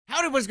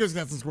Howdy, boys, girls,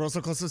 cats, and squirrels.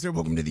 So close here.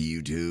 Welcome to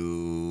the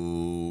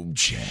YouTube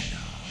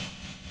channel.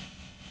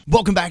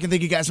 Welcome back, and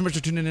thank you guys so much for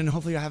tuning in.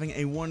 Hopefully, you're having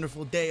a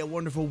wonderful day, a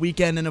wonderful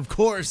weekend, and of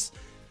course,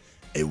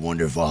 a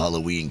wonderful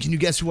Halloween. Can you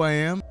guess who I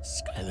am?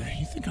 Skylar,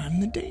 you think I'm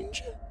the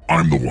danger?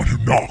 I'm the one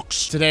who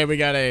knocks. Today, we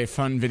got a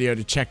fun video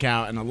to check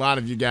out, and a lot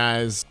of you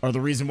guys are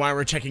the reason why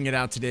we're checking it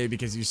out today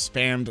because you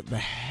spammed the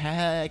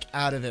heck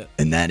out of it.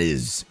 And that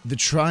is the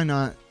Try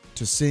Not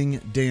to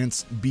Sing,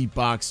 Dance,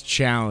 Beatbox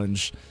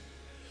Challenge.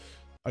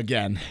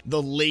 Again,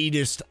 the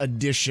latest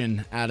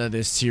addition out of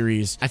this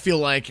series. I feel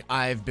like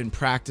I've been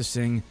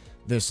practicing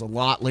this a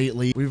lot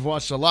lately. We've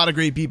watched a lot of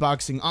great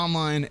beatboxing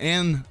online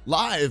and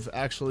live,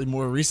 actually,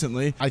 more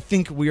recently. I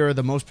think we are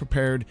the most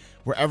prepared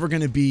we're ever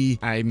going to be.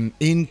 I'm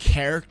in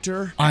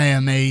character. I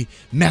am a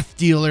meth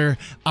dealer.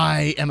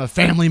 I am a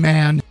family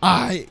man.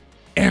 I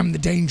am the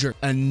danger,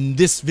 and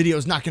this video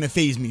is not going to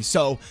faze me.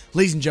 So,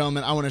 ladies and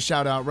gentlemen, I want to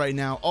shout out right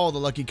now all the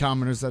lucky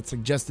commenters that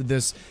suggested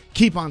this.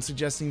 Keep on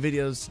suggesting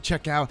videos to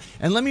check out,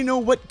 and let me know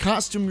what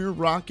costume you're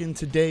rocking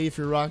today, if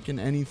you're rocking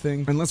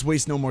anything. And let's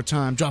waste no more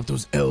time. Drop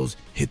those L's,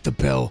 hit the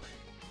bell,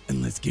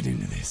 and let's get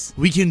into this.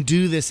 We can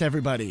do this,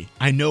 everybody.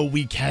 I know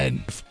we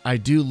can. If I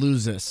do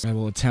lose this, I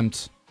will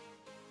attempt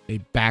a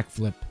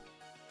backflip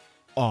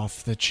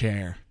off the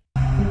chair.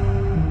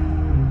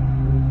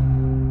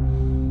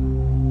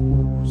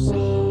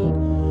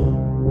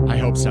 I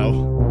hope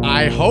so.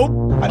 I hope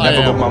I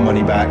never got my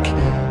money back,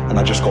 and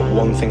I just got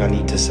one thing I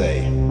need to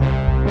say.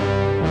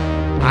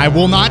 I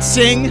will not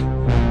sing.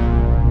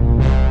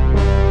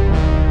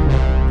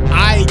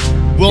 I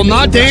will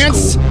not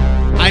dance.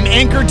 I'm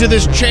anchored to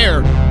this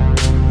chair.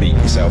 Make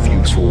yourself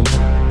useful.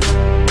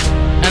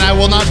 And I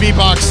will not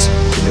beatbox.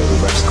 You little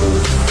rascal.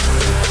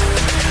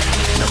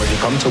 Now when you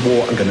come to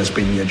war, I'm gonna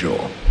spin your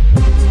jaw.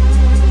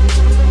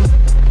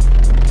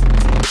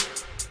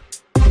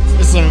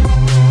 It's a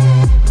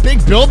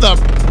big build-up.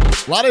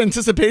 A lot of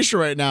anticipation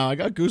right now. I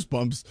got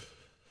goosebumps.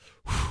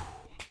 Whew.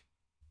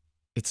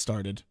 It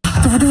started.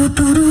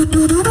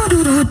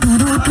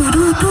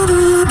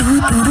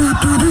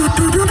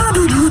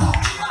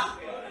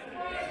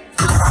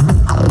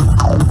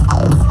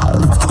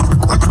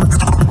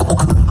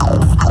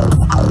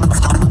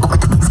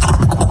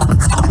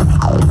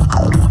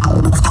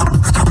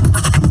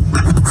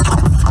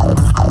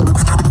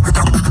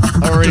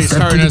 Already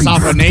starting us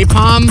off with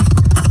napalm.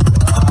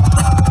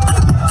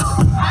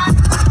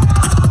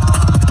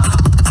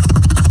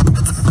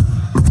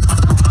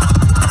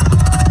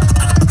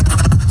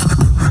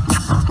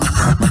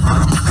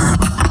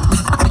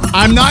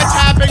 I'm not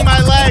tapping my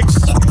legs.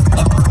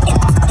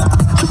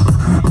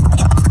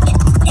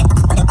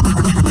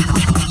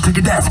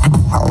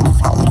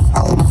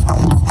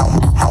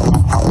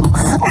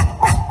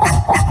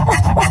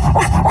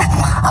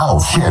 Oh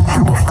shit.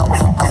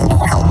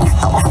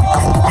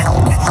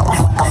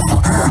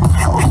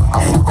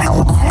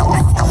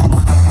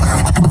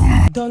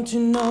 Don't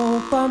you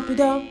know, bump it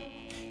up.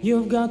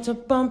 You've got to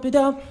bump it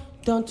up.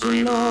 Don't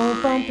you know,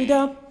 bump it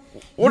up.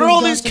 What are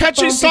all these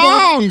catchy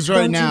songs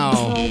right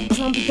now?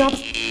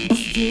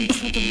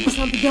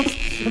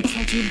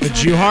 The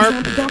Jew harp?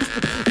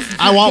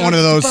 I want one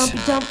of those.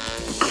 Don't.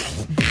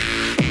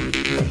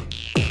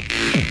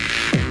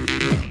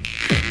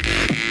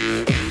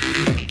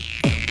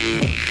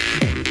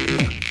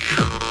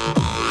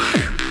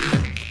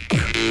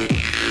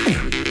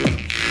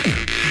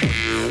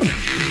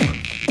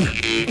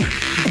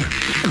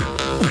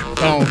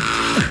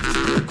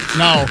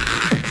 No.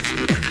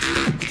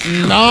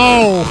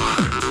 No!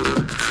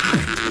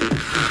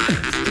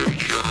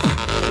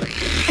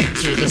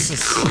 Dude, this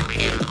is...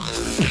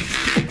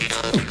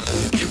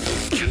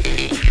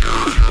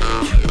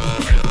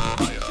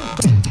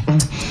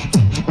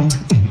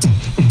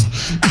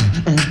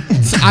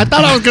 I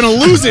thought I was gonna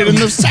lose it in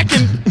the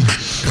second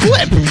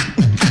clip.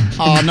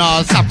 Oh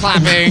no, stop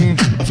clapping.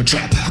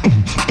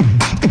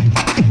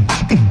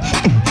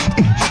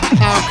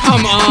 Oh,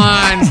 come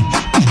on.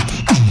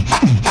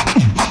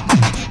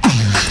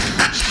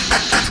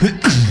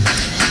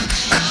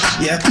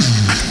 Yeah.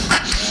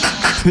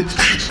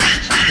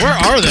 Where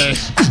are they?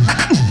 Is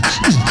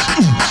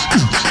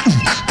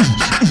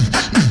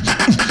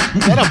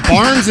that a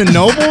Barnes and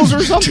Nobles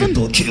or something?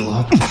 Triple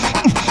killer.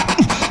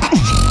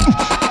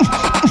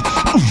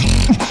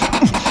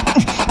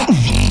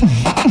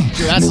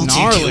 Dude, that's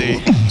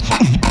gnarly.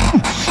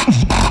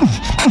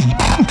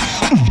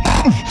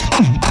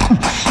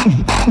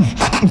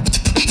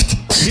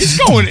 He's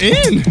going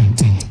in.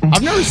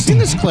 I've never seen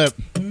this clip.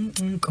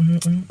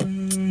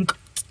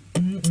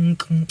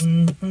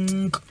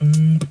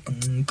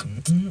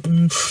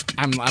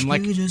 I'm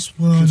like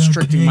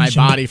constricting my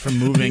body from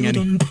moving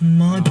any.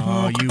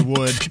 Oh, you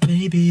would.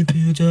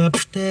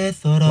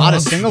 A lot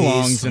of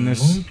sing-alongs in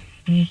this.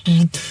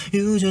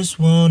 You just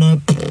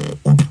wanna.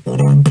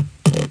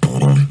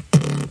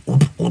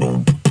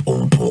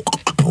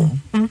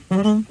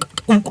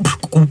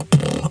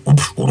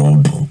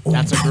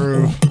 That's a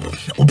groove.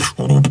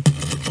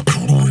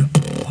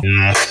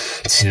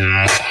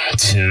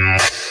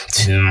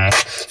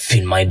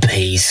 Feel my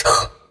bass.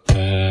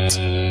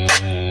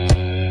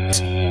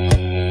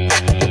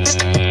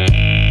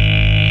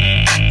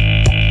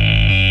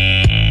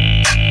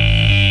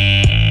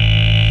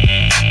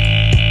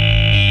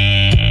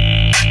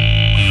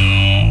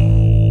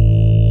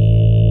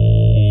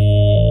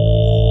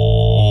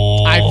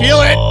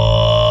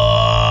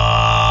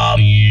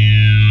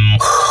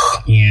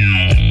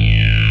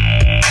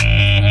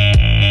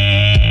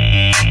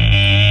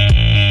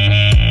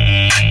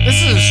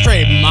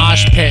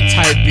 mosh pit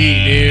type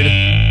beat, dude.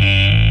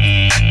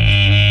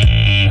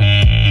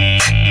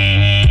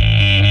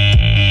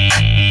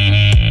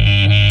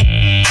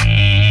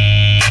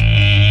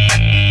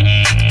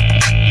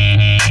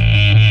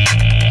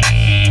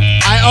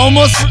 I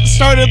almost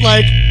started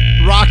like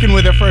rocking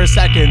with it for a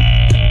second.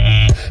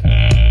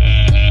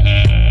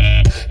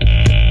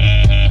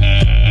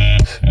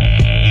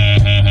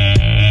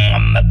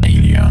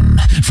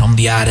 From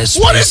the outer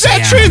space, what is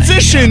that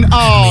transition?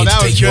 Oh,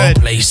 that was good.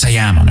 Place, I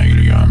am an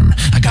alien.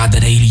 I got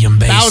that alien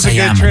base. That was a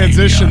good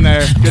transition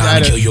there. I'm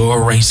gonna kill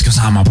your race cause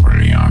I'm a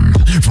brilliant.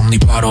 From the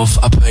part of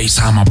a place,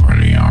 I'm a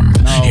brilliant.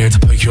 Here to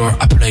pick your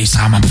a place,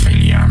 I'm a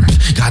alien.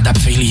 Got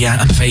that alien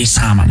and face,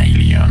 I'm an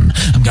alien.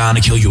 I'm gonna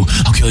kill you,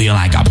 I'll kill you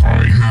like a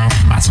boy.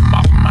 That's a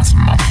mop, that's a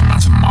mop,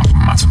 that's a mop,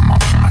 that's a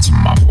mop, that's a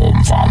mop,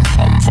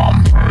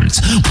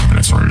 birds.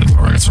 Let's roll it,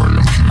 let's roll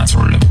it, let's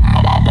roll it.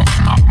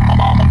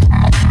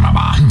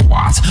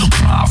 What?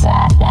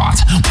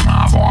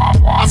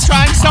 I'm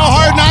trying so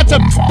hard not to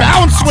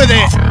bounce with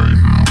it.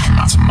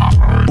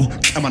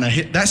 I'm gonna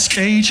hit that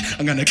stage.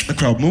 I'm gonna get the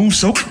crowd move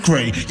so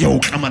great. Yo,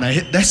 I'm gonna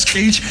hit that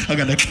stage. I'm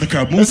gonna get the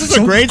crowd move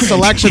so great. This is a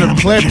great selection of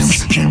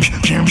clips.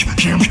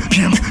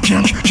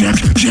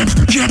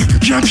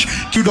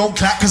 You don't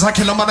clap cause I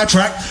kill them on the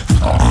track.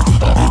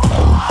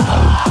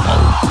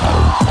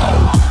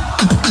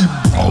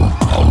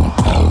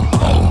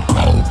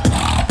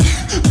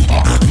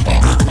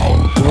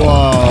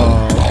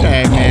 Whoa.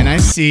 Okay, man, I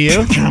see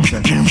you.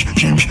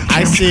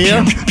 I see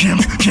you.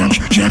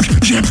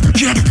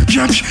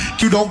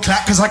 You don't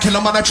clap cause I kill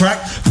them on the track.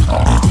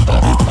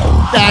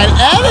 That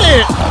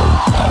edit.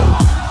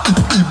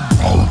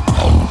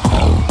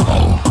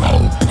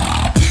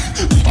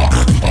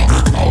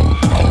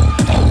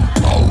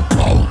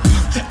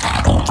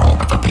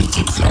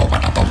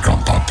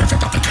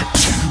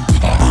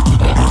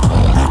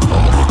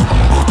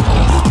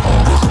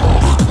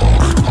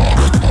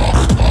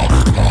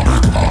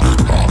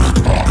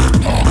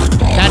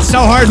 So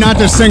hard not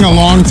to sing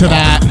along to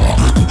that.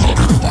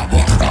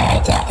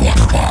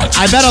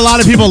 I bet a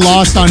lot of people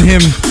lost on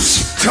him.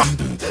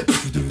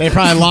 They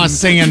probably lost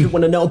singing. You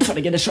wanna know, try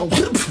to get a show.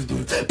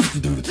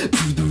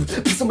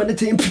 Some of the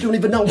team don't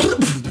even know.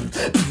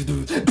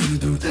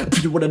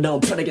 You wanna know,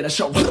 try to get a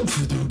show.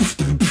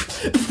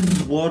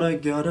 What I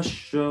gotta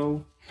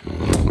show.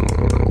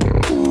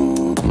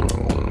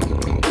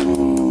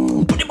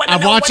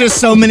 I've watched this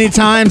so many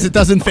times, it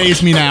doesn't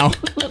faze me now.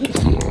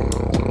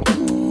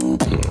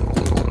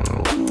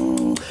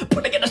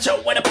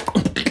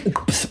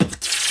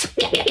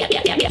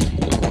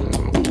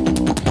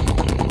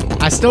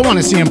 I still want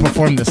to see him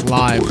perform this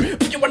live.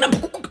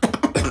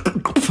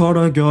 Thought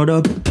I got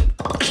up.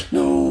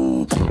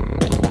 No.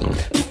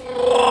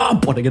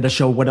 Wanna get a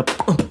show? What up?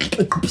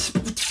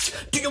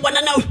 Do you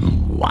wanna know?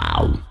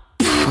 Wow.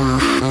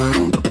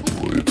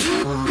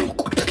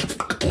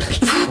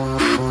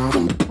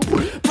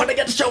 Wanna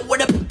get a show?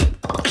 What up?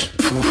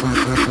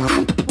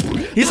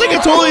 He's like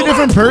a totally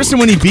different person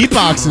when he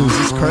beatboxes.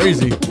 It's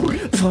crazy.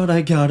 Thought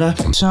I got up.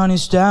 Sun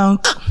is down,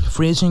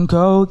 freezing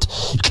cold.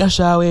 Just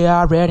how we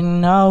already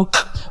know.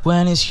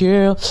 When it's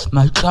here,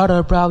 my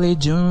daughter probably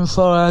doomed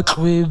for a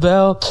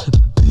rebel.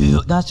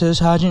 That's just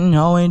how you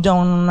know we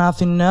don't know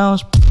nothing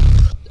else.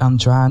 I'm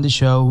trying to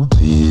show.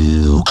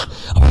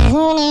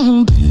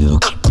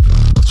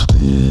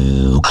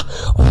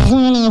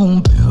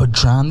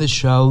 Trying to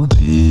show.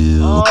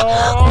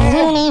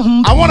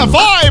 I want to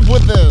vibe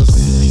with this.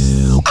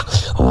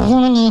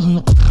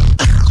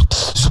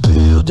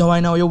 Do I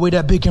know you're with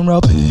that big and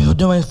rope?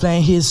 Do I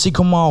playing his see?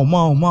 Come on.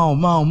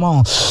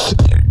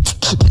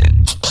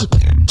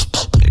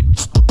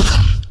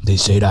 They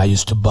said I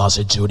used to boss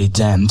it to the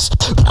dance.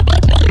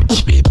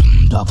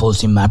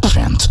 Doubles in my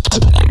print.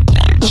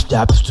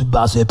 Steps to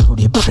boss it to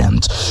the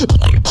print.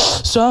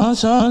 So,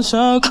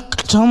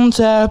 don't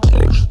tap.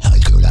 How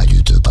could I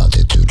used to boss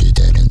it to the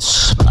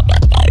dance?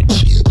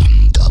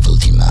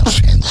 Doubles in my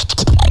print.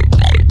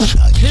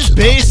 His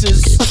bass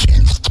is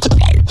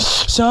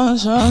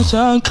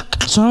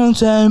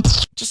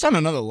just on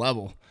another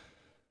level.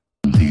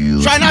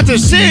 Try not to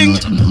sing.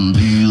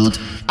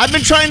 I've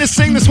been trying to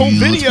sing this whole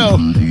video.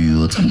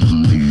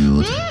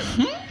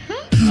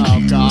 Oh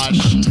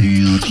gosh.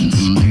 You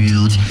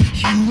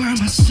were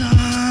my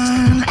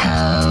sun.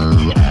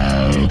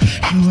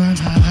 You were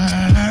my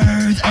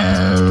earth.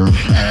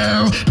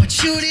 But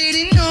you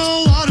didn't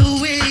know all the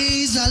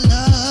ways I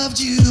loved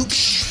you.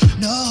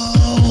 No.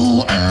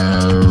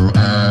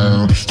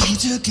 You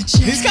took a chance.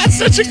 He's got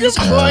such a good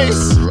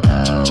voice.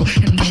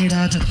 And made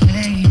other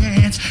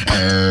plans.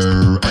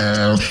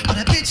 But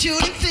I bet you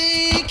didn't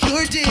think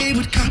your day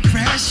would come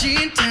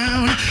crashing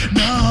down.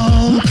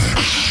 No.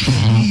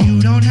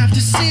 You don't have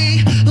to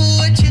see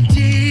what you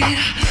did.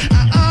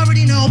 I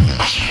already know.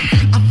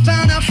 I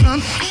found out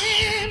from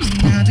him.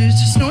 Now there's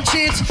just no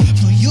chance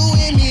for you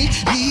and me.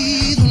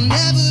 We'll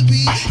never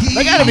be.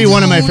 That gotta be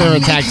one of my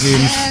favorite tag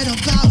teams.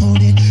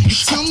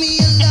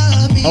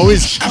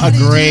 Always a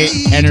great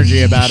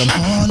energy about him.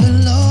 All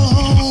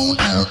alone.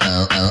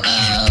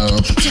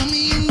 Tell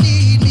me you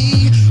need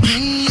me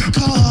when you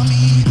call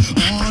me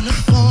on the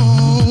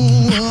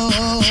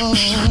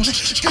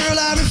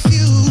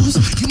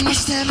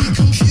me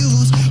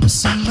confused with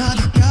some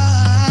other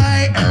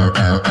guy. Oh,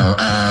 oh, oh,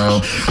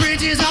 oh.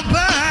 Bridges are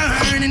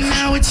burned, and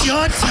now it's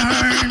your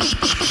turn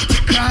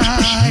to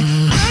cry.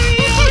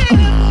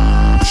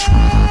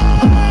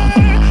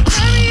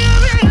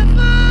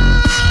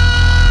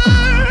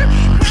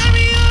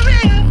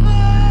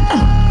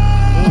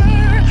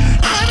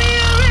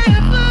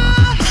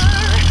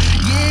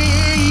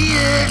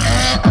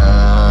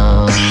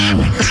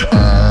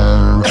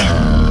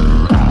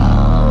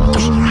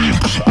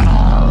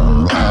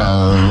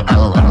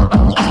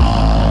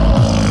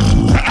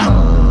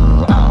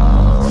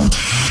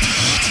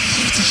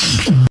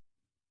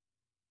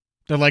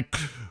 They're like,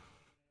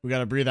 we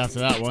gotta breathe after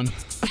that one.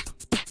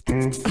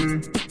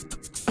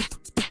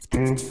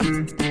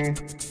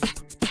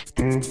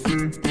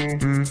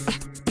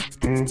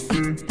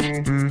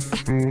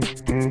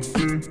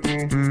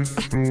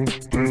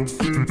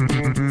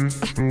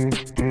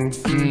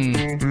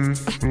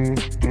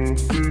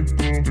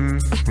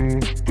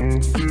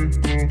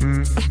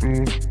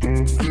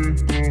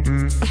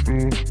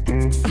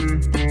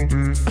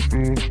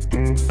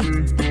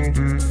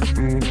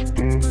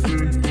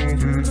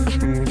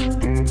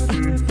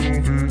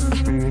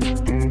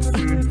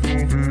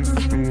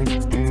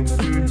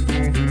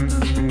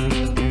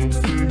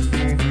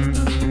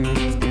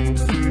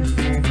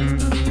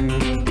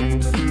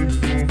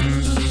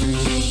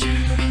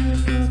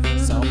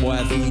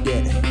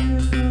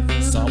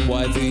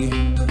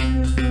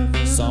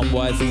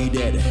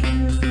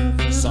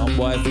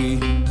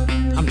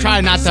 I'm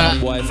trying not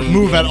to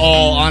move at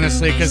all,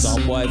 honestly, because I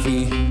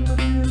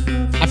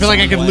feel like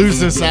I could lose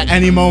this at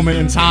any moment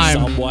in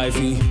time.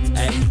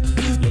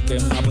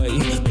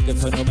 Looking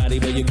for nobody,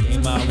 but you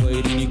came my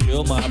way, then you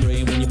killed my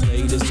brain when you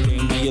play this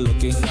game. Now you're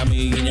looking at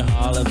me in your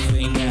Hall of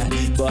Fame,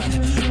 but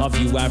of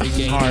you I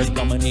regain,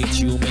 dominate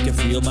you, make you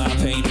feel my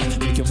pain.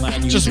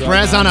 Just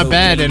Brez on a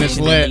bed and it's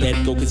lit.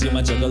 Let go, cause you're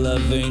my juggler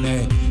vein.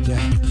 Yeah,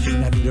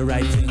 now do the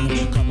right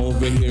thing. Come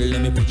over here,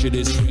 let me put you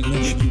this string.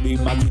 You be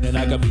my queen and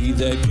I can be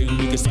the king.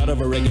 We can start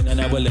over again and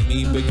now let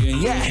me begin.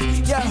 Yeah,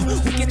 yo,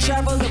 we can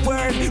travel the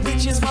world.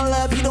 Rich is my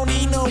love, you don't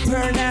need no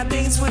pearl. Now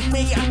dance with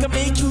me, I can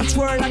make you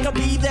twirl. I can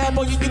be that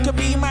boy, you can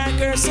be my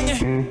girl. Sing it.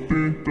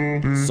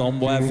 Some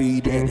boy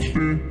V dead.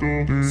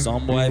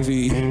 Some boy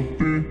V.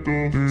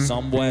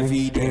 Some boy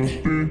V dead.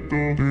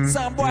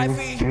 Some boy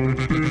V.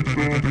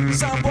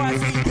 Some boy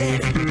V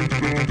dead.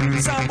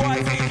 Some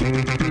boy V.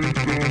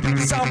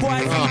 Some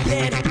boy V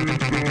dead.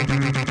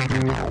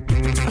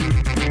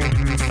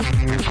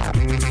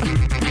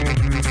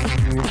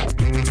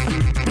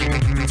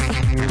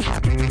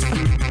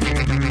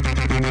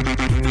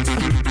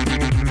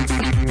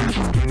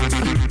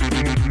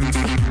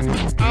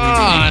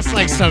 Ah, it's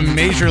like some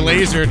Major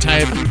Lazer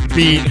type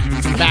beat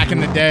from back in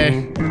the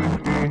day.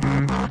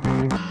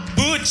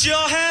 Put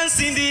your hands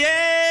in the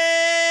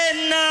air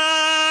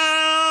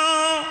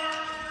now,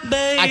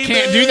 baby. I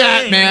can't do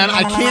that, man.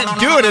 I can't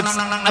do it.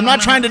 I'm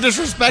not trying to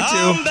disrespect you.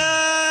 I'm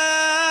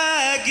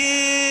back in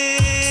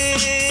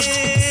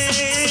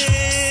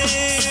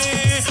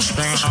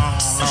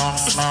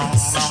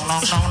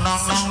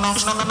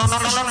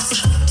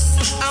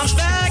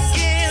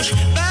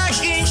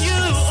you.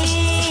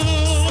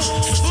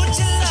 Put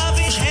your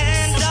loving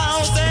hand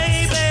down,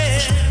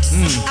 baby.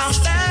 I'm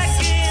back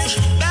in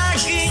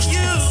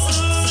you.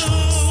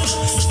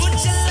 Put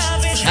your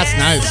loving That's hand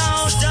nice.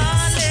 down,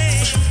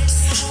 darling.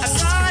 I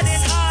got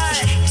it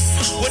high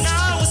when I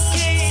was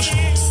king.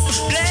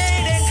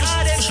 Played and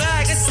hard and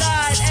back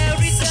aside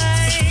every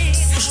day.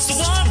 So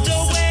walked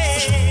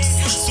away,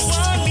 so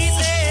want me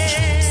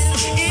there.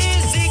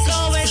 Easy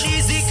going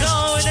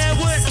and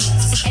work.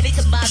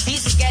 Anytime my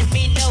beats get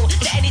me know.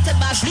 Anytime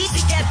my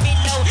beats get me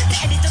know.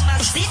 Anytime I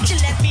sit you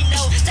let me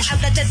know. The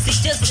I'm not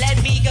just just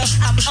let me go.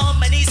 I'm on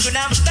my knees when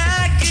I'm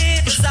back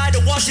in. Cause I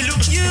don't want to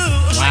look you.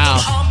 Wow.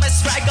 I'm on my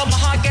strike on my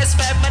heart gets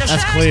fat.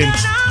 That's clean. I'm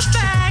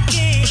back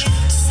in.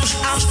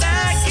 I'm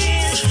back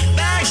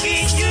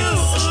in you.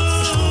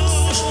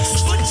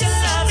 Put your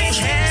loving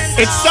hand.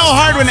 It's so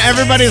hard when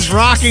everybody's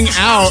rocking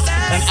out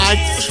and I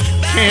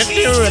can't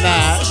do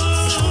that.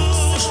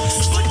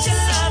 Put your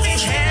loving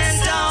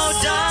hand down,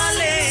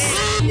 darling.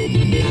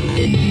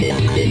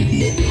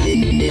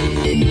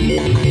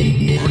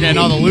 We're getting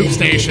all the loop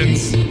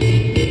stations.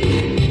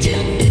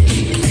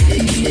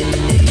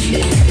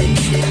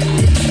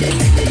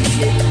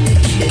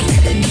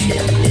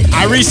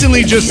 I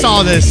recently just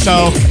saw this,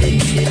 so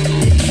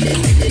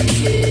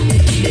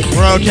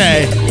we're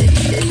okay.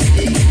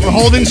 We're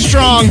holding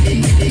strong.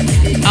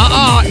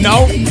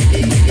 No.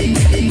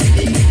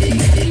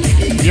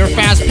 Your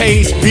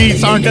fast-paced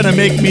beats aren't gonna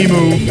make me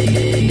move.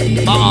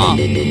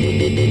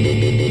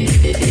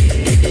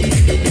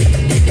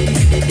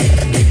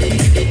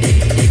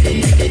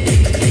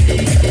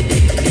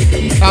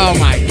 Oh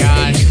my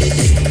gosh.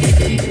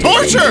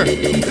 Torture!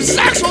 This is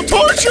actual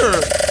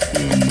torture!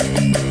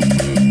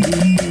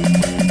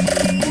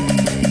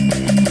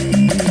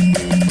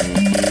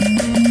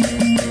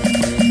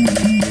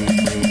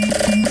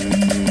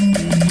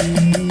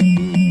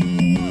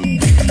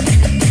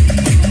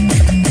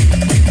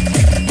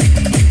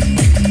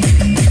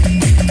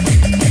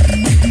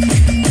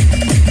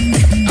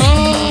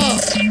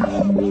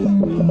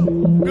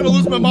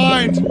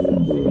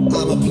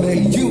 play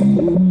you.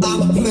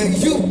 I'ma play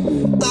you.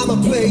 I'ma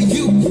play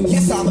you.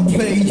 Yes, I'ma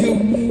play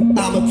you.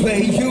 I'ma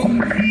play you.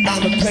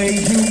 I'ma play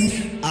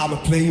you. I'ma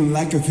play you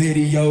like a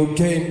video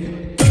game.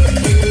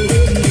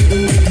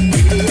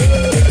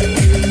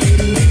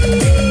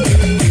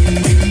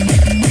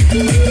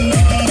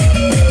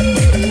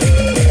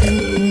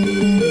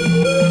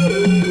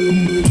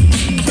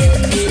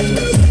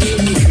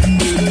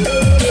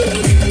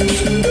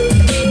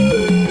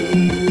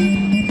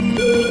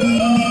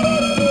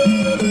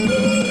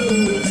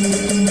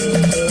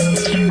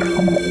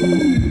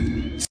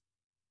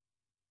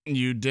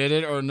 You did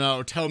it or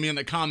no? Tell me in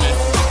the comments.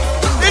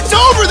 It's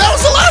over! That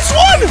was the last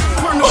one!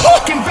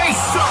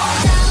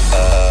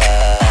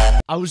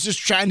 I was just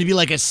trying to be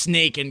like a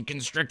snake and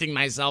constricting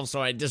myself so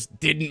I just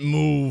didn't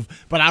move.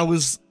 But I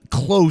was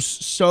close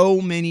so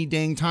many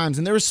dang times.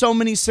 And there were so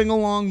many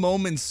sing-along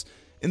moments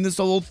in this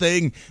whole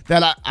thing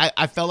that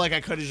I felt like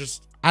I could have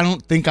just... I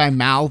don't think I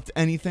mouthed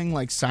anything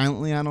like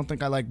silently. I don't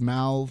think I like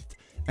mouthed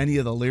any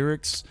of the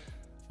lyrics.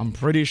 I'm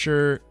pretty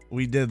sure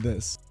we did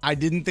this. I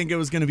didn't think it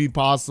was gonna be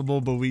possible,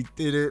 but we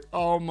did it.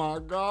 Oh my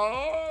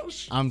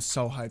gosh. I'm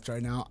so hyped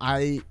right now.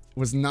 I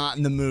was not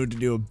in the mood to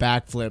do a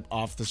backflip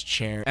off this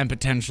chair and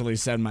potentially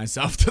send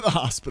myself to the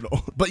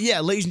hospital. But yeah,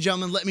 ladies and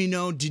gentlemen, let me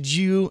know, did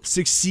you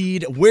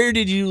succeed? Where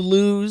did you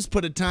lose?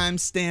 Put a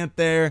timestamp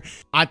there.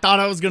 I thought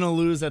I was gonna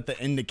lose at the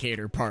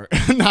indicator part.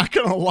 Not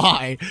gonna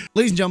lie.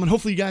 Ladies and gentlemen,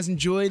 hopefully you guys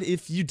enjoyed.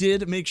 If you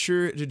did, make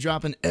sure to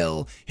drop an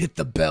L, hit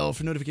the bell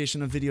for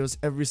notification of videos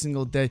every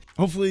single day.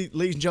 Hopefully,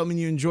 ladies and gentlemen,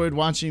 you enjoyed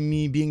watching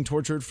me being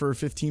tortured for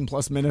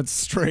 15+ minutes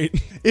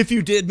straight. If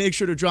you did, make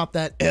sure to drop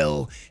that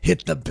L,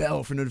 hit the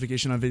bell for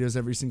notification on videos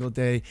every single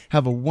day.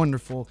 Have a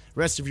wonderful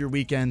rest of your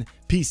weekend.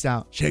 Peace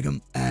out. Shake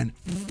 'em and...